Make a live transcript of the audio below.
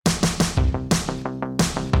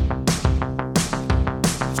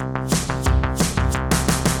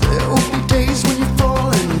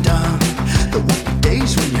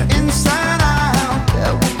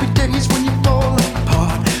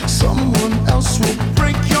else will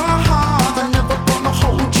break your heart. I'm never gonna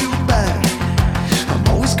hold you back. I'm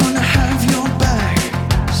always gonna have your back.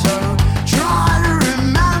 So try to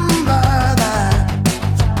remember that.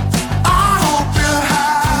 I hope you're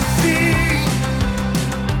happy.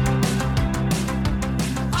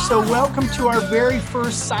 So welcome to our very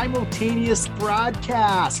first simultaneous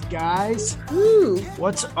broadcast, guys. Woo.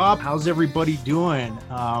 What's up? How's everybody doing?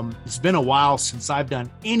 It's been a while since I've done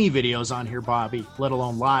any videos on here, Bobby, let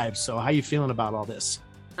alone live. So how you feeling about all this?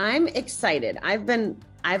 I'm excited. I've been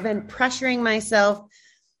pressuring myself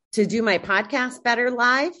to do my podcast better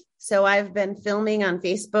live. So I've been filming on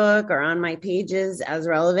Facebook or on my pages as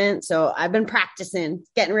relevant. So I've been practicing,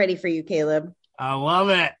 getting ready for you, Caleb. I love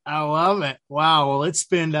it. I love it. Wow. Well, it's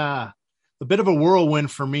been a bit of a whirlwind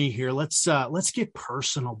for me here. Let's get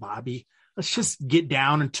personal, Bobby. Let's just get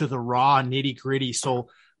down into the raw nitty gritty. So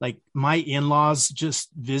like my in-laws just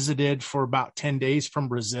visited for about 10 days from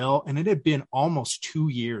Brazil, and it had been almost 2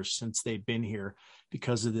 years since they'd been here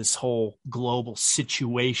because of this whole global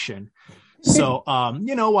situation. So,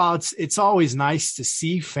 while it's always nice to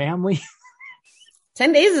see family,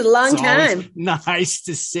 10 days is a long time. Nice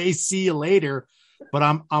to say see you later, but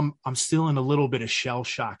I'm still in a little bit of shell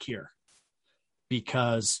shock here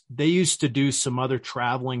because they used to do some other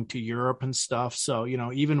traveling to Europe and stuff. So,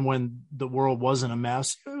 even when the world wasn't a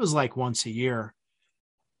mess, it was like once a year.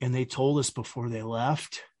 And they told us before they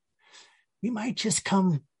left, we might just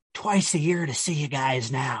come twice a year to see you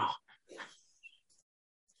guys now.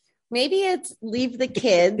 Maybe it's leave the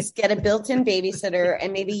kids, get a built-in babysitter,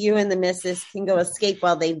 and maybe you and the missus can go escape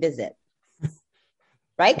while they visit.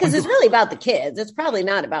 Right? Because it's really about the kids. It's probably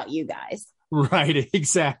not about you guys. Right.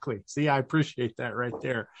 Exactly. See, I appreciate that right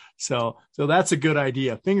there. So that's a good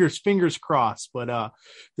idea. Fingers crossed. But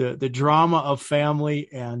the drama of family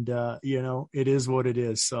and, it is what it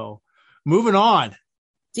is. So moving on.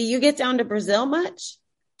 Do you get down to Brazil much?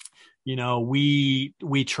 We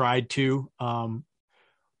tried to.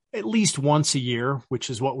 At least once a year, which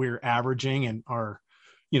is what we're averaging. And our,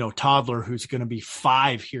 toddler, who's going to be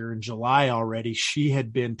 5 here in July already, she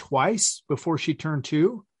had been twice before she turned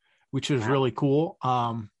 2, which is really cool.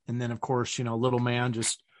 And then, of course, little man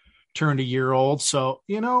just turned a year old. So,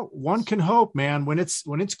 one can hope, man, when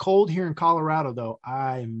it's cold here in Colorado, though,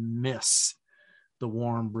 I miss the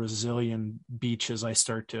warm Brazilian beaches. I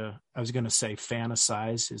was going to say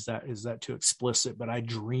fantasize. Is that too explicit? But I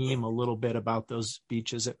dream a little bit about those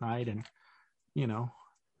beaches at night. And,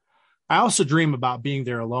 I also dream about being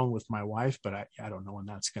there alone with my wife, but I don't know when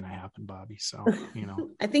that's going to happen, Bobby. So,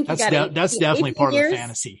 I think that's definitely part of the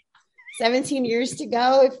fantasy. 17 years to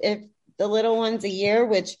go. If the little one's a year,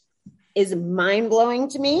 which is mind blowing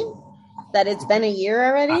to me. That it's been a year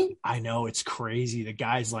already. I know, it's crazy. The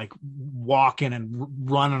guy's like walking and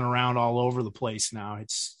running around all over the place now.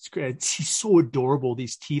 It's great. He's so adorable.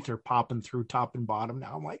 These teeth are popping through top and bottom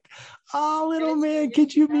now. I'm like, oh, little man,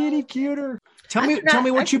 could you be any cuter? Tell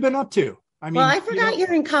me what you've been up to. I forgot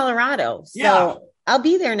you're in Colorado. So yeah. I'll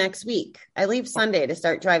be there next week. I leave Sunday to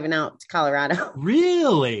start driving out to Colorado.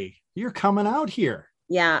 Really? You're coming out here?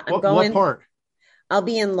 Yeah. I'm going. What part? I'll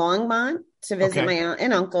be in Longmont to visit my aunt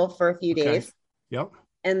and uncle for a few days. Yep.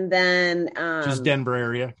 And then just Denver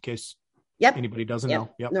area, in case anybody doesn't know.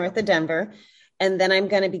 Yep. North of Denver. And then I'm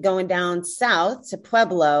going to be going down south to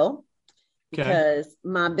Pueblo because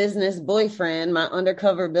my business boyfriend, my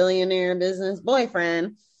undercover billionaire business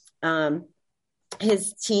boyfriend,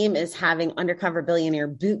 his team is having Undercover Billionaire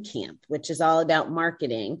Boot Camp, which is all about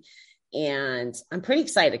marketing. And I'm pretty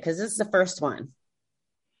excited because this is the first one.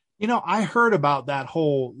 I heard about that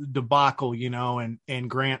whole debacle, and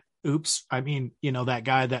Grant, that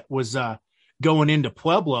guy that was going into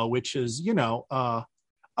Pueblo, which is, a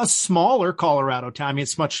smaller Colorado town. I mean,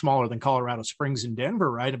 it's much smaller than Colorado Springs and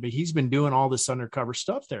Denver, right? But he's been doing all this undercover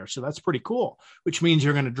stuff there. So that's pretty cool, which means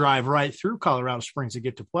you're going to drive right through Colorado Springs to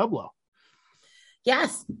get to Pueblo.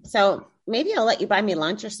 Yes. So maybe I'll let you buy me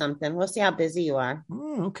lunch or something. We'll see how busy you are.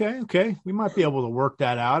 Okay. We might be able to work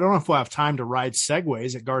that out. I don't know if we'll have time to ride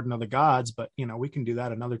segways at Garden of the Gods, but we can do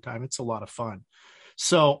that another time. It's a lot of fun.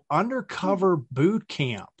 So Undercover Boot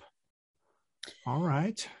Camp. All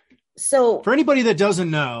right. So for anybody that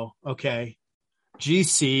doesn't know,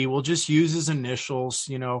 GC, we'll just use his initials,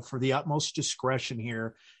 for the utmost discretion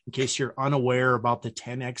here, in case you're unaware about the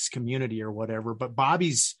 10X community or whatever. But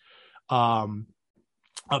Bobby's,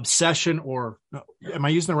 obsession, or am I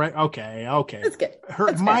using the right? Okay. That's good.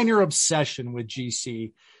 Her minor obsession with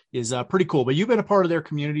GC is pretty cool, but you've been a part of their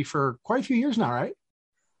community for quite a few years now, right?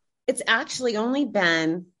 It's actually only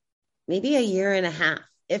been maybe a year and a half,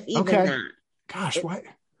 if even that. Gosh, what?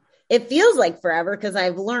 It feels like forever because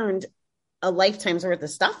I've learned a lifetime's worth of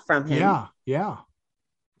stuff from him. Yeah. Yeah.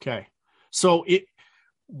 Okay. So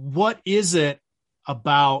what is it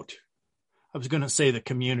about, I was going to say the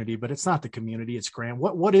community, but it's not the community, it's Grant.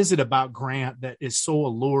 What is it about Grant that is so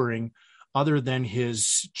alluring other than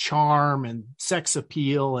his charm and sex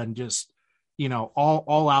appeal and just,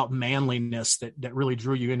 all out manliness that really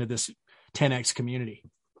drew you into this 10X community?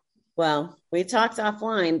 Well, we talked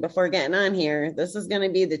offline before getting on here. This is going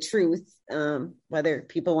to be the truth, whether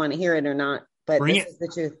people want to hear it or not, but this is the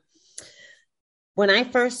truth. When I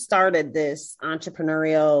first started this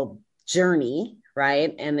entrepreneurial journey,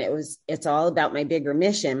 right, and it's all about my bigger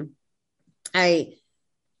mission, I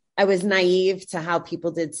was naive to how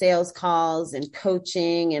people did sales calls and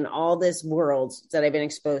coaching and all this world that I've been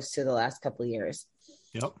exposed to the last couple of years.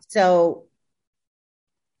 Yep. So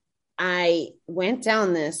I went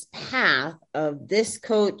down this path of this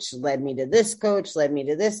coach led me to this coach, led me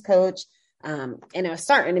to this coach. And I was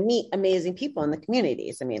starting to meet amazing people in the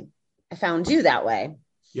communities. I mean, I found you that way.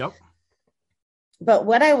 Yep. But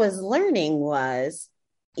what I was learning was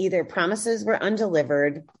either promises were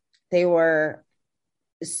undelivered, they were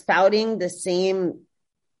spouting the same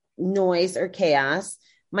noise or chaos.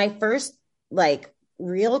 My first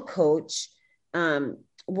real coach,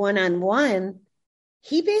 one-on-one,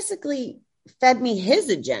 he basically fed me his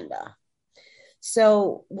agenda.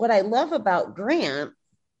 So what I love about Grant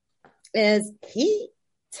is he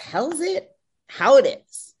tells it how it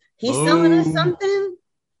is. He's selling us something.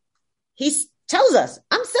 He tells us,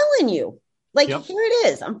 I'm selling you. Here it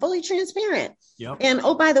is. I'm fully transparent. Yep. And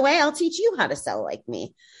oh, by the way, I'll teach you how to sell like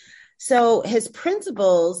me. So his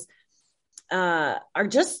principles are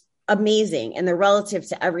just amazing. And they're relative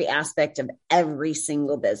to every aspect of every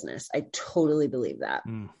single business. I totally believe that.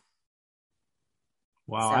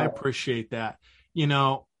 Wow. So, I appreciate that.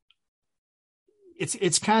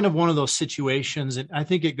 It's kind of one of those situations. And I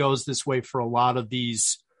think it goes this way for a lot of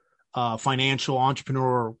these financial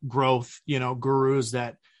entrepreneur growth, gurus,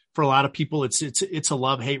 that for a lot of people, it's a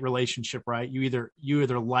love-hate relationship, right? You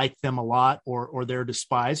either like them a lot or they're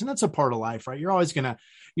despised. And that's a part of life, right? You're always going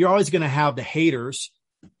to have the haters.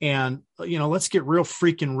 And, let's get real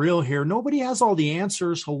freaking real here. Nobody has all the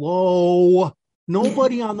answers. Hello.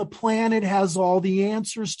 Nobody on the planet has all the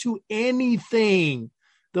answers to anything.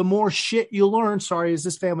 The more shit you learn, is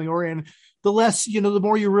this family oriented, the less, the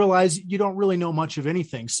more you realize you don't really know much of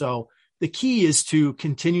anything. So the key is to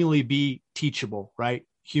continually be teachable, right?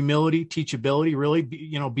 Humility, teachability, really,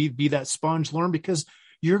 be that sponge, learn, because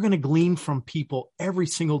you're going to glean from people every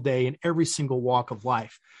single day in every single walk of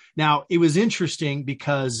life. Now, it was interesting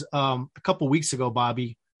because a couple of weeks ago,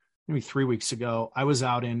 Bobby, maybe 3 weeks ago, I was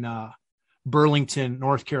out in Burlington,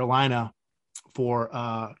 North Carolina for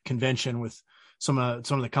a convention with some of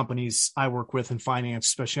the companies I work with in finance,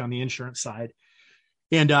 especially on the insurance side.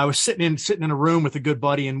 And I was sitting in a room with a good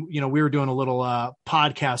buddy, and we were doing a little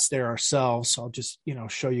podcast there ourselves. So I'll just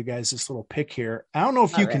show you guys this little pic here. I don't know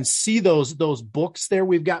if you can see those books there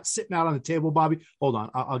we've got sitting out on the table, Bobby. Hold on,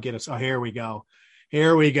 I'll get us. Oh, here we go.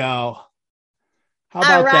 Here we go. How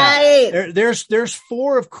about that? There's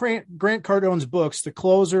 4 of Grant Cardone's books: The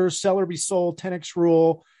Closer, Seller Be Sold, 10X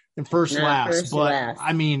Rule, and First Last.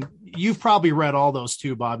 I mean, you've probably read all those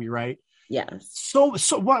too, Bobby, right? Yes. So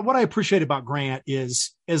what I appreciate about Grant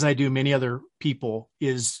is, as I do many other people,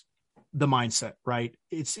 is the mindset, right?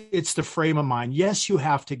 It's the frame of mind. Yes, you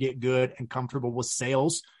have to get good and comfortable with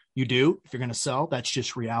sales. You do. If you're going to sell, that's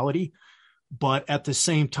just reality. But at the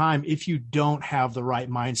same time, if you don't have the right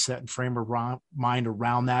mindset and frame of mind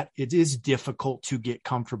around that, it is difficult to get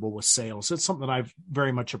comfortable with sales. It's something that I've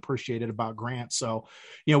very much appreciated about Grant. So,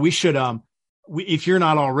 we should, if you're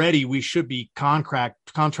not already, we should be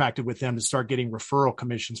contracted with them to start getting referral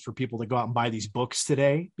commissions for people to go out and buy these books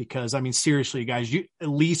today. Because seriously, guys, at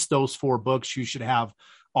least those 4 books, you should have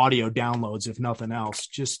audio downloads, if nothing else,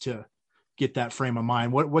 just to get that frame of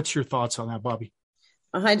mind. What's your thoughts on that, Bobby?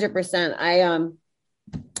 100%.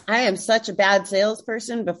 I am such a bad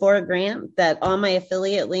salesperson before Grant that all my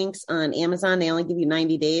affiliate links on Amazon, they only give you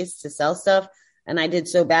 90 days to sell stuff. And I did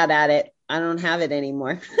so bad at it, I don't have it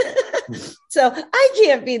anymore. So I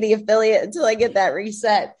can't be the affiliate until I get that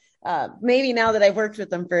reset. Maybe now that I've worked with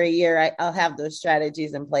them for a year, I'll have those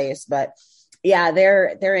strategies in place. But yeah,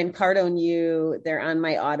 they're in Cardone U. They're on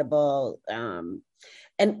my Audible. And,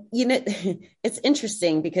 it's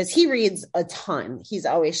interesting because he reads a ton. He's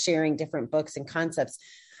always sharing different books and concepts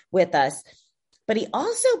with us. But he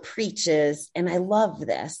also preaches, and I love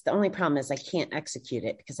this. The only problem is I can't execute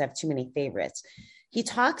it because I have too many favorites. He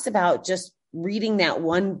talks about just reading that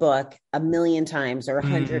one book 1,000,000 times or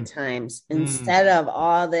 100 times instead of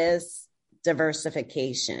all this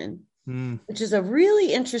diversification. which is a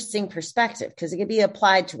really interesting perspective because it could be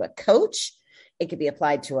applied to a coach. It could be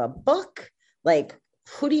applied to a book. Like,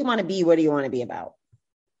 who do you want to be? What do you want to be about?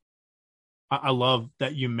 I love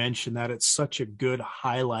that you mentioned that. It's such a good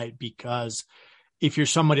highlight because if you're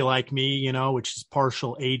somebody like me, you know, which is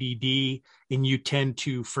partial ADD, and you tend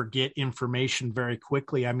to forget information very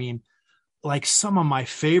quickly. I mean, like some of my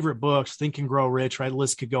favorite books, Think and Grow Rich, right? The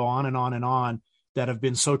list could go on and on and on, that have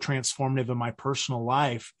been so transformative in my personal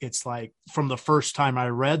life. It's like from the first time I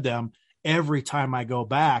read them, every time I go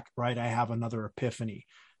back, right, I have another epiphany.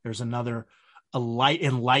 There's a light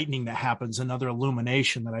enlightening that happens, another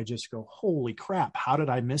illumination that I just go, holy crap, how did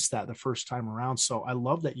I miss that the first time around? So I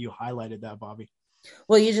love that you highlighted that, Bobbi.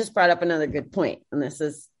 Well, you just brought up another good point, and this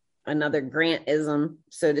is another Grantism,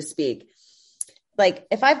 so to speak. Like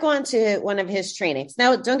if I've gone to one of his trainings,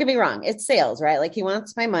 now don't get me wrong, it's sales, right? Like he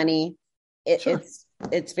wants my money. Sure.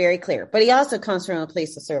 It's very clear, but he also comes from a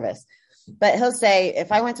place of service. But he'll say,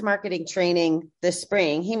 if I went to marketing training this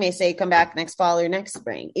spring, he may say, come back next fall or next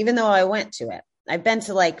spring, even though I went to it. I've been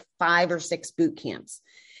to like 5 or 6 boot camps.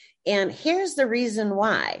 And here's the reason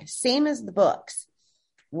why. Same as the books.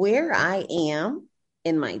 Where I am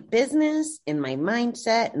in my business, in my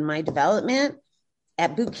mindset, in my development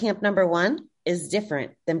at boot camp number 1 is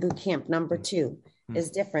different than boot camp number 2,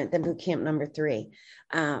 is different than boot camp number 3.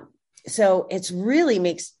 So it's really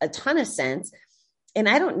makes a ton of sense. And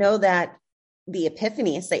I don't know that the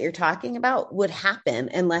epiphanies that you're talking about would happen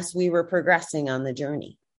unless we were progressing on the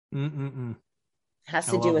journey. Has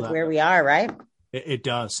to do with where we are, right? It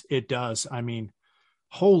does. It does. I mean,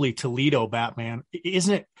 holy Toledo, Batman.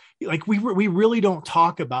 Isn't it like we really don't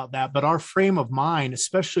talk about that, but our frame of mind,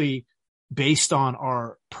 especially based on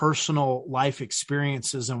our personal life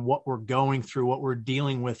experiences and what we're going through, what we're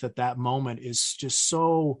dealing with at that moment, is just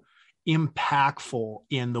so impactful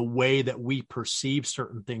in the way that we perceive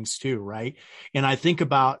certain things too. Right. And I think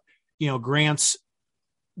about, you know, Grant's,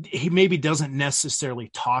 he maybe doesn't necessarily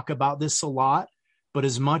talk about this a lot, but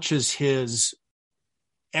as much as his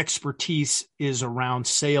expertise is around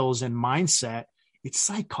sales and mindset, it's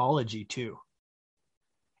psychology too.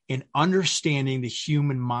 And understanding the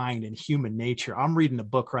human mind and human nature. I'm reading a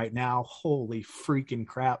book right now. Holy freaking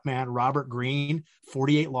crap, man. Robert Greene,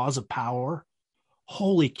 48 Laws of Power.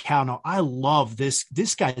 Holy cow. No, I love this.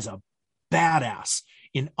 This guy is a badass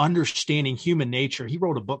in understanding human nature. He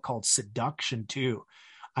wrote a book called Seduction too.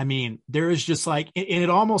 I mean, there is just like, and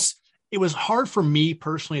it was hard for me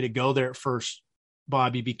personally to go there at first,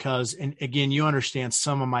 Bobbi, because, and again, you understand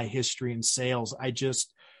some of my history in sales.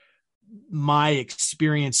 My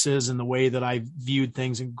experiences and the way that I viewed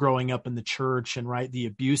things and growing up in the church and right, the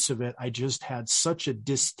abuse of it, I just had such a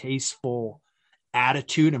distasteful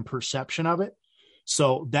attitude and perception of it.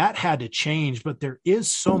 So that had to change, but there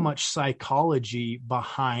is so much psychology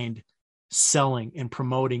behind selling and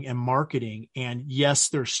promoting and marketing. And yes,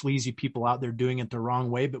 there's sleazy people out there doing it the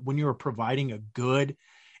wrong way, but when you're providing a good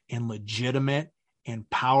and legitimate and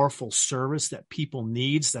powerful service that people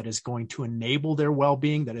needs, that is going to enable their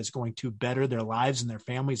well-being, that is going to better their lives and their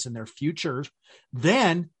families and their futures,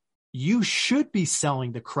 then you should be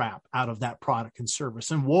selling the crap out of that product and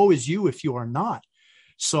service. And woe is you if you are not.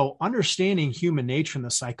 So understanding human nature and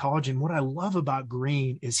the psychology, and what I love about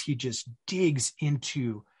Greene is he just digs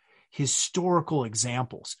into historical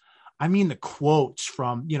examples. I mean, the quotes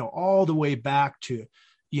from, you know, all the way back to,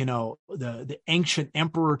 you know, the ancient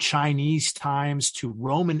emperor Chinese times to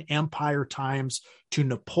Roman Empire times to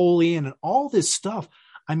Napoleon and all this stuff.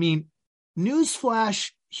 I mean,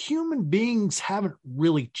 newsflash, human beings haven't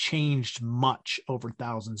really changed much over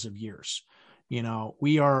thousands of years. You know,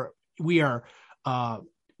 we're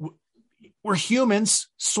humans,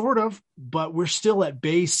 sort of, but we're still at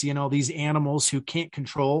base, you know, these animals who can't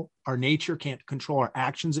control our nature, can't control our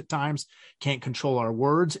actions at times, can't control our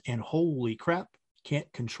words, and holy crap,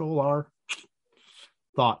 can't control our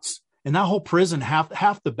thoughts. And that whole prison,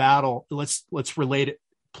 half the battle, let's relate it,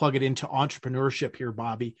 plug it into entrepreneurship here,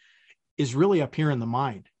 Bobbi, is really up here in the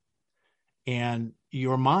mind. And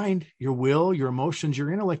your mind, your will, your emotions,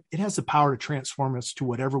 your intellect, it has the power to transform us to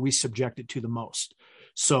whatever we subject it to the most.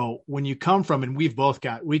 So when you come from, and we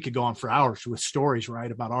could go on for hours with stories,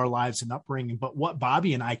 right, about our lives and upbringing, but what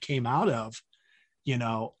Bobbi and I came out of, you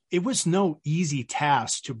know, it was no easy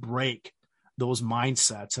task to break those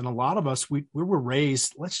mindsets. And a lot of us, we were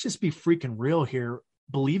raised, let's just be freaking real here,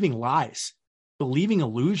 believing lies, believing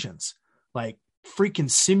illusions, like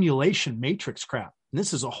freaking simulation matrix crap. And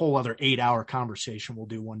this is a whole other 8-hour conversation we'll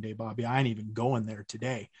do one day, Bobbi. I ain't even going there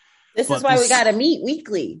today. This is why we got to meet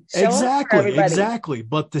weekly. Exactly.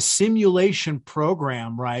 But the simulation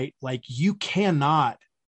program, right? Like you cannot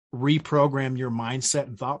reprogram your mindset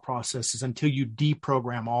and thought processes until you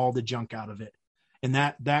deprogram all the junk out of it. And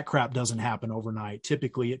that crap doesn't happen overnight.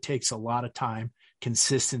 Typically it takes a lot of time,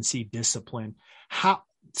 consistency, discipline.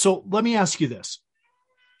 So let me ask you this.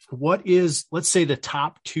 What is, let's say, the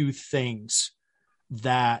top 2 things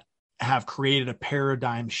that have created a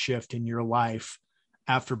paradigm shift in your life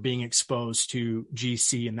after being exposed to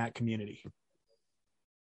GC in that community?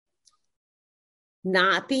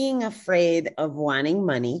 Not being afraid of wanting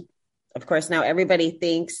money. Of course, now everybody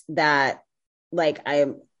thinks that, like,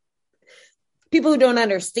 people who don't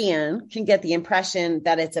understand can get the impression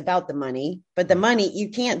that it's about the money, but the money, you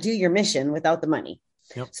can't do your mission without the money.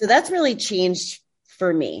 Yep. So that's really changed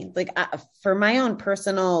for me. Like, for my own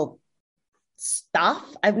personal stuff,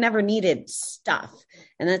 I've never needed stuff.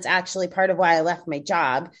 And that's actually part of why I left my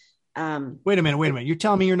job. Wait a minute. You're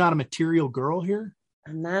telling me you're not a material girl here?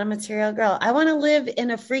 I'm not a material girl. I want to live in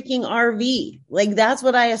a freaking RV. Like, that's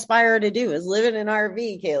what I aspire to do, is live in an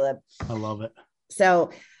RV, Caleb. I love it. So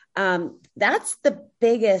that's the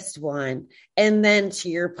biggest one. And then to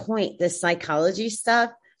your point, the psychology stuff,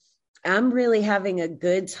 I'm really having a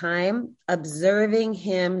good time observing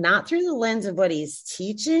him, not through the lens of what he's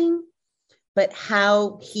teaching, but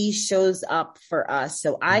how he shows up for us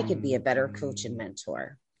so I could be a better coach and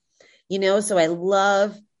mentor. So I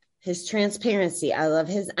love his transparency. I love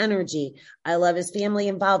his energy. I love his family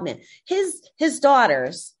involvement. His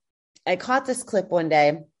daughters, I caught this clip one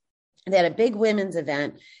day. They had a big women's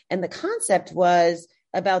event, and the concept was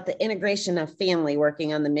about the integration of family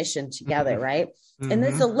working on the mission together, right? Mm-hmm. And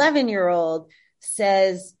this 11-year-old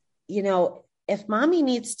says, if mommy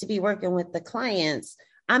needs to be working with the clients,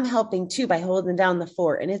 I'm helping too by holding down the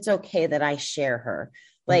fort. And it's okay that I share her.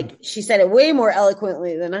 Like, she said it way more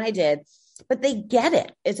eloquently than I did, but they get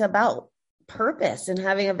it. It's about purpose and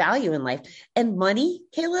having a value in life. And money,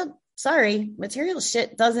 Caleb, sorry, material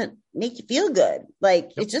shit doesn't make you feel good.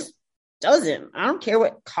 Like, it just doesn't. I don't care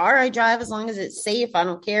what car I drive as long as it's safe. I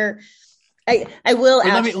don't care. I will.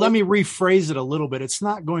 Let me rephrase it a little bit. It's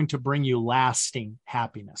not going to bring you lasting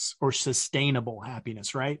happiness or sustainable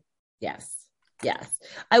happiness, right? Yes.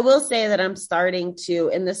 I will say that I'm starting to,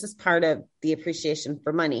 and this is part of the appreciation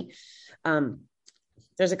for money.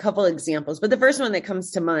 There's a couple examples, but the first one that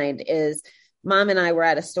comes to mind is Mom and I were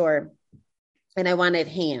at a store and I wanted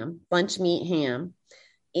ham, lunch meat ham.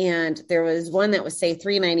 And there was one that was, say,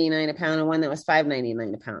 $3.99 a pound and one that was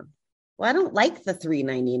 $5.99 a pound. Well, I don't like the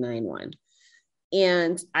 $3.99 one.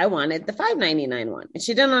 And I wanted the $5.99 one. And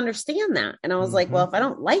she didn't understand that. And I was like, well, if I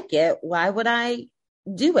don't like it, why would I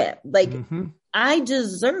do it? Like, I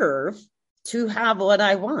deserve to have what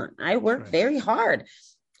I want. I work very hard.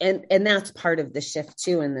 And that's part of the shift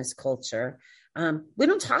too in this culture. We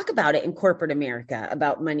don't talk about it in corporate America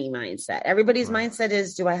about money mindset. Everybody's mindset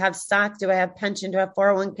is, do I have stock? Do I have pension? Do I have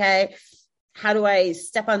 401k? How do I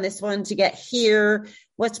step on this one to get here?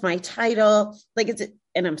 What's my title? Like,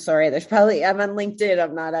 and I'm sorry, I'm on LinkedIn.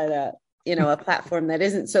 I'm not at a platform that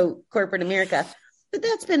isn't so corporate America, but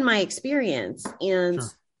that's been my experience. And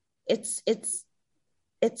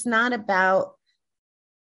it's not about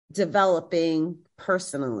developing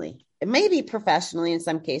personally. It may be professionally in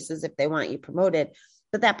some cases if they want you promoted,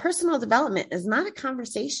 but that personal development is not a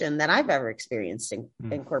conversation that I've ever experienced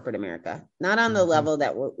in corporate America, not on the level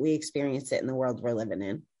that we experience it in the world we're living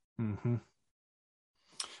in. Mm-hmm.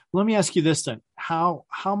 Let me ask you this then. How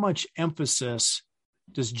much emphasis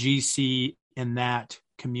does GC in that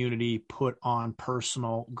community put on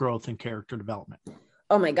personal growth and character development?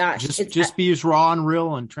 Oh my gosh. Just be as raw and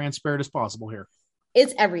real and transparent as possible here.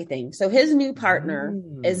 It's everything. So his new partner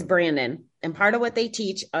is Brandon. And part of what they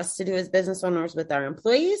teach us to do as business owners with our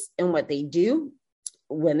employees and what they do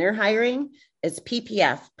when they're hiring is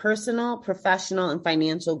PPF, personal, professional, and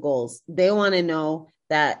financial goals. They want to know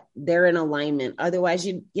that they're in alignment. Otherwise,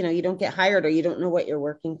 you don't get hired or you don't know what you're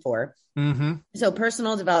working for. Mm-hmm. So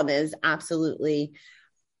personal development is absolutely,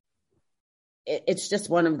 it's just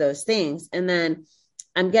one of those things. And then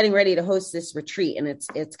I'm getting ready to host this retreat, and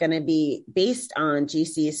it's going to be based on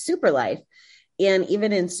GC's Super Life. And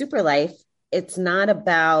even in Super Life, it's not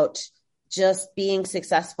about just being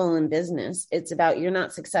successful in business. It's about, you're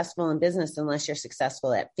not successful in business unless you're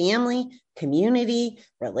successful at family, community,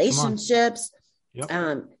 relationships.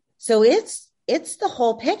 Yep. So it's the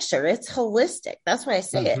whole picture. It's holistic. That's why I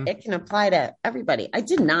say it can apply to everybody. I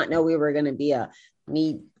did not know we were going to be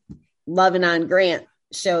me loving on Grant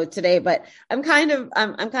show today, but I'm kind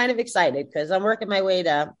of excited because I'm working my way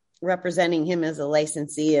to representing him as a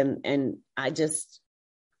licensee, and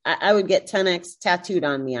I would get 10X tattooed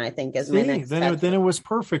on me, I think, as my next then it was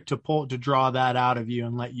perfect to draw that out of you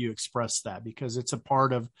and let you express that, because it's a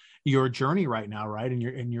part of your journey right now, right?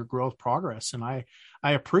 And your growth progress. And I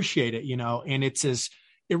appreciate it, and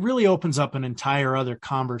it really opens up an entire other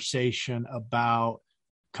conversation about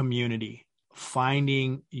community,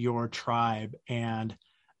 finding your tribe. And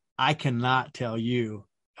I cannot tell you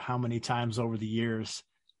how many times over the years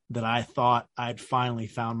that I thought I'd finally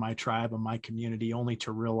found my tribe and my community, only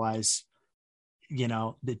to realize,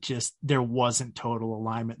 that just there wasn't total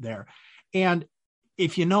alignment there. And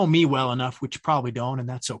if you know me well enough, which you probably don't, and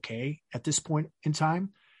that's okay at this point in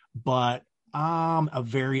time, but I'm a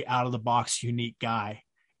very out of the box, unique guy.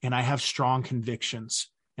 And I have strong convictions,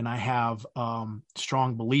 and I have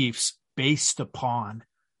strong beliefs based upon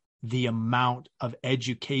the amount of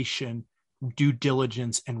education, due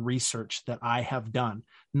diligence, and research that I have done,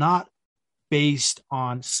 not based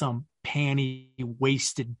on some panty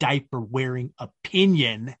wasted diaper wearing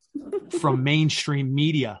opinion from mainstream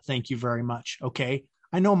media. Thank you very much. Okay.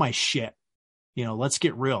 I know my shit. Let's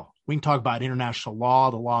get real. We can talk about international law,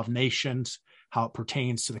 the law of nations, how it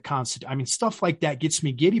pertains to the Constitution. I mean, stuff like that gets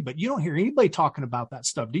me giddy, but you don't hear anybody talking about that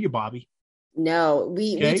stuff, do you, Bobby? No,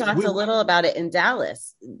 we talked a little about it in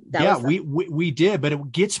Dallas. We did, but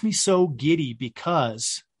it gets me so giddy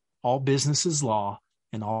because all business is law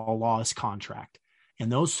and all law is contract.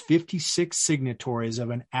 And those 56 signatories of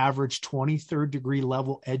an average 23rd degree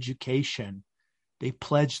level education, they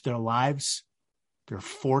pledged their lives, their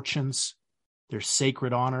fortunes, their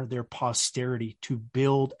sacred honor, their posterity to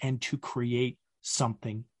build and to create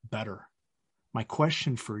something better. My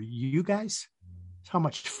question for you guys: how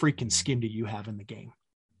much freaking skin do you have in the game?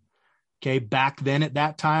 Okay. Back then at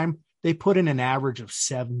that time, they put in an average of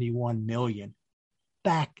 71 million.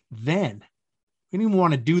 Back then, we didn't even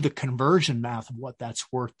want to do the conversion math of what that's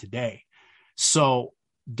worth today. So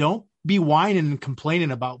don't be whining and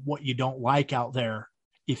complaining about what you don't like out there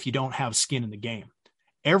if you don't have skin in the game.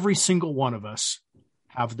 Every single one of us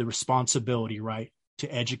have the responsibility, right,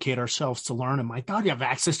 to educate ourselves, to learn. And my God, you have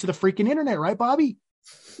access to the freaking internet, right, Bobby?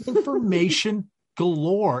 Information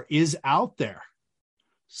galore is out there.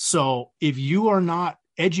 So if you are not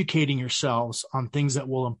educating yourselves on things that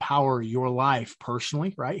will empower your life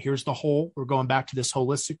personally, right? We're going back to this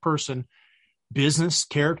holistic person, business,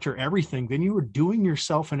 character, everything, then you are doing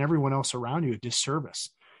yourself and everyone else around you a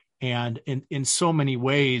disservice. And in so many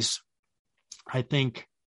ways, I think,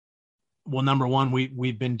 well, number one,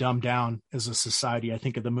 we've been dumbed down as a society. I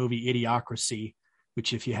think of the movie Idiocracy,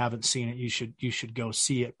 which if you haven't seen it, you should go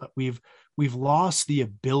see it. But we've lost the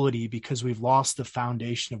ability because we've lost the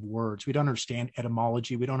foundation of words. We don't understand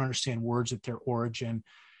etymology. We don't understand words at their origin.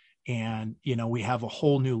 And, we have a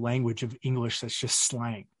whole new language of English that's just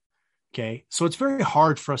slang. Okay. So it's very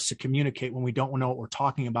hard for us to communicate when we don't know what we're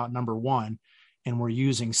talking about, number one, and we're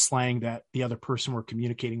using slang that the other person we're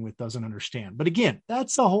communicating with doesn't understand. But again,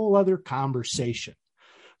 that's a whole other conversation.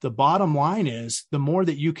 The bottom line is the more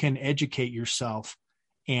that you can educate yourself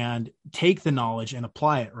and take the knowledge and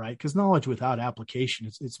apply it, right? Because knowledge without application,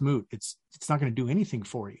 it's moot. It's not going to do anything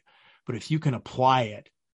for you. But if you can apply it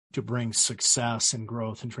to bring success and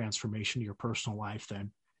growth and transformation to your personal life,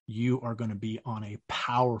 then you are going to be on a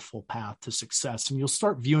powerful path to success. And you'll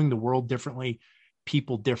start viewing the world differently,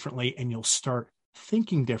 people differently, and you'll start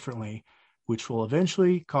thinking differently, which will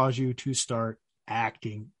eventually cause you to start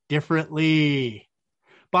acting differently.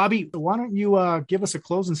 Bobby, why don't you give us a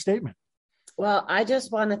closing statement? Well, I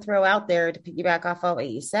just want to throw out there to piggyback off of what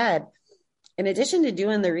you said. In addition to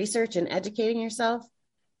doing the research and educating yourself,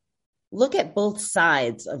 look at both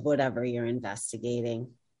sides of whatever you're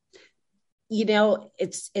investigating.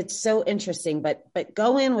 It's so interesting, but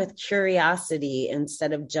go in with curiosity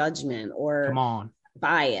instead of judgment or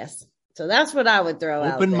bias. So that's what I would throw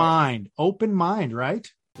out there. Open mind, right?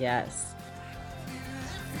 Yes.